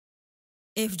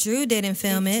If Drew didn't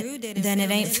film it, then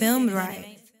it ain't filmed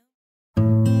right.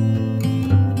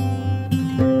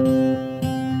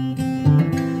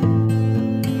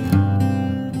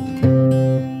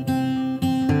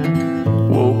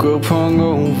 Woke up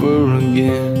hungover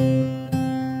again,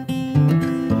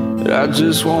 but I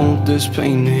just want this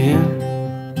pain to end.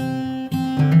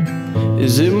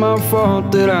 Is it my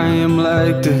fault that I am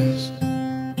like this?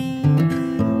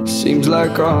 Seems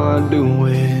like all I do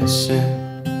is sin.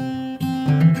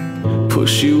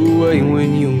 Push you away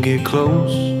when you get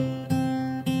close,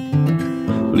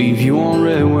 leave you on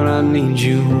red when I need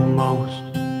you most.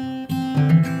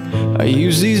 I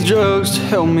use these drugs to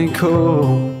help me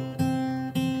cope,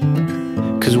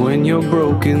 'cause when you're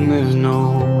broken there's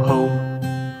no hope.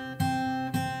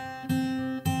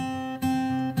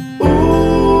 Ooh,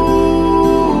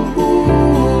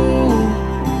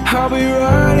 I'll be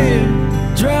right here,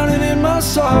 drowning in my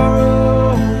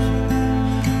sorrows.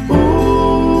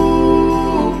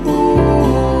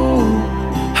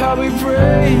 I'll be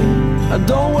praying I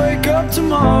don't wake up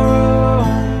tomorrow,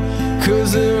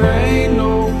 'cause there ain't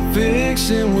no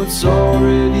fixing what's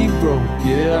already broke.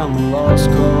 Yeah, I'm a lost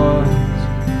cause,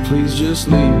 please just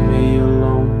leave me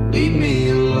alone. Leave me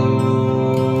alone.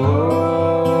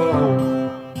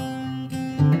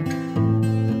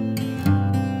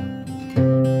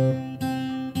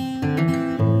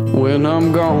 When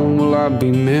I'm gone, will I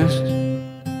be missed?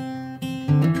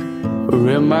 Or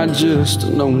am I just a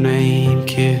no-name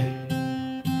kid?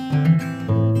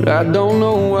 But I don't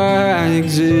know why I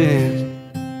exist.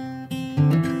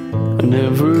 I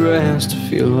never asked to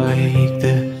feel like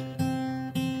this,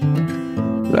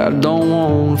 but I don't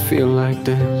want to feel like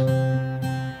this.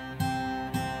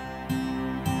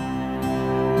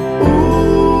 Ooh,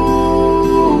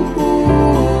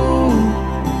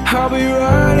 I'll be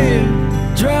right here,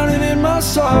 drowning in my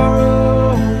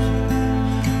sorrows.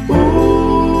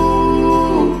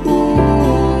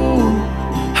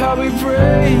 I'll be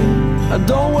praying I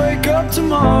don't wake up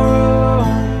tomorrow,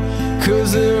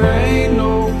 'cause there ain't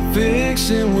no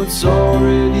fixing what's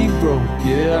already broke.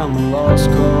 Yeah, I'm a lost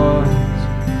cause,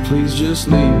 please just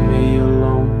leave me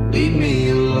alone. Leave me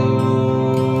alone.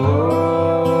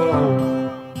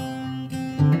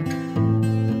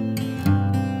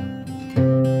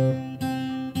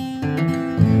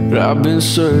 But I've been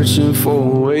searching for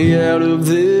a way out of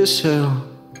this hell.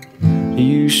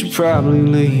 You should probably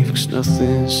leave, 'cause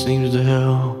nothing seems to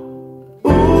help.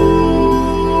 Ooh,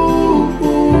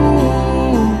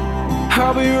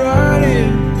 I'll be right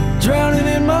here, drowning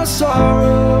in my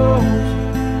sorrows.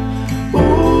 Ooh,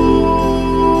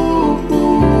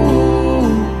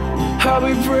 I'll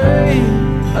be praying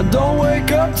I don't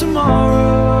wake up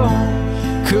tomorrow,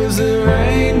 'cause there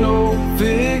ain't no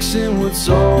fixing what's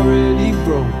already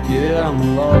broke. Yeah, I'm a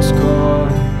lost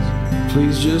cause,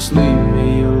 please just leave me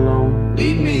alone.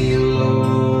 Leave me alone.